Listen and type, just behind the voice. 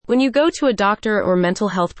When you go to a doctor or mental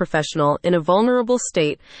health professional in a vulnerable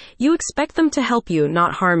state, you expect them to help you,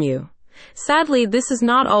 not harm you. Sadly, this is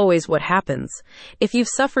not always what happens. If you've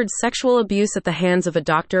suffered sexual abuse at the hands of a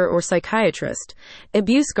doctor or psychiatrist,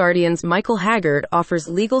 Abuse Guardian's Michael Haggard offers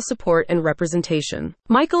legal support and representation.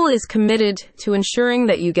 Michael is committed to ensuring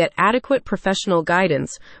that you get adequate professional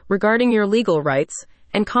guidance regarding your legal rights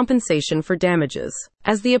and compensation for damages.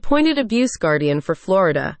 As the appointed abuse guardian for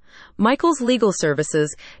Florida, Michael's legal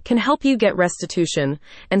services can help you get restitution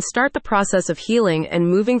and start the process of healing and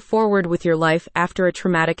moving forward with your life after a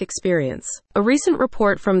traumatic experience. A recent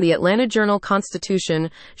report from the Atlanta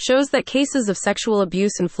Journal-Constitution shows that cases of sexual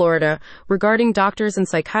abuse in Florida regarding doctors and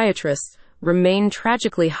psychiatrists remain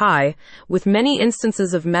tragically high, with many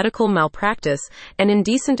instances of medical malpractice and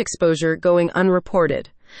indecent exposure going unreported.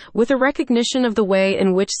 With a recognition of the way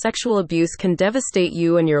in which sexual abuse can devastate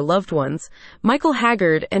you and your loved ones, Michael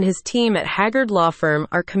Haggard and his team at Haggard Law Firm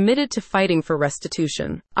are committed to fighting for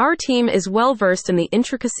restitution. Our team is well versed in the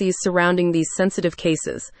intricacies surrounding these sensitive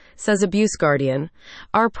cases, says Abuse Guardian.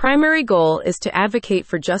 Our primary goal is to advocate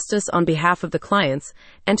for justice on behalf of the clients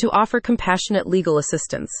and to offer compassionate legal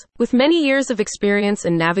assistance. With many years of experience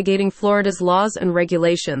in navigating Florida's laws and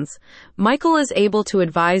regulations, Michael is able to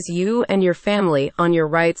advise you and your family on your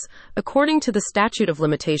rights according to the statute of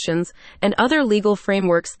limitations and other legal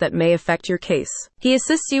frameworks that may affect your case. He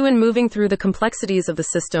assists you in moving through the complexities of the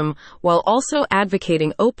system while also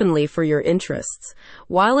advocating openly for your interests.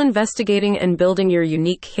 While investigating and building your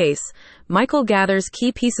unique case, Michael gathers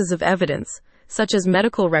key pieces of evidence, such as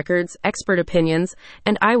medical records, expert opinions,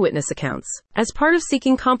 and eyewitness accounts. As part of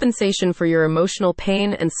seeking compensation for your emotional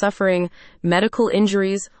pain and suffering, medical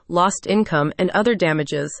injuries, lost income, and other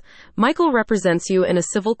damages, Michael represents you in a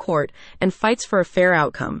civil court and fights for a fair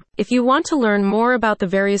outcome. If you want to learn more about the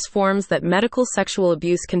various forms that medical sexual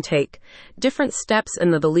abuse can take, different steps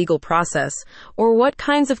in the legal process, or what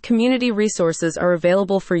kinds of community resources are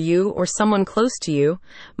available for you or someone close to you,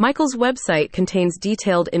 Michael's website contains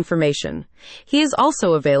detailed information. He is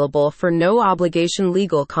also available for no-obligation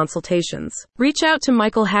legal consultations. Reach out to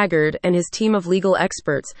Michael Haggard and his team of legal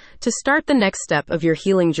experts to start the next step of your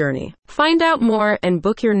healing journey. Find out more and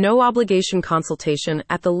book your no-obligation consultation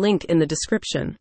at the link in the description.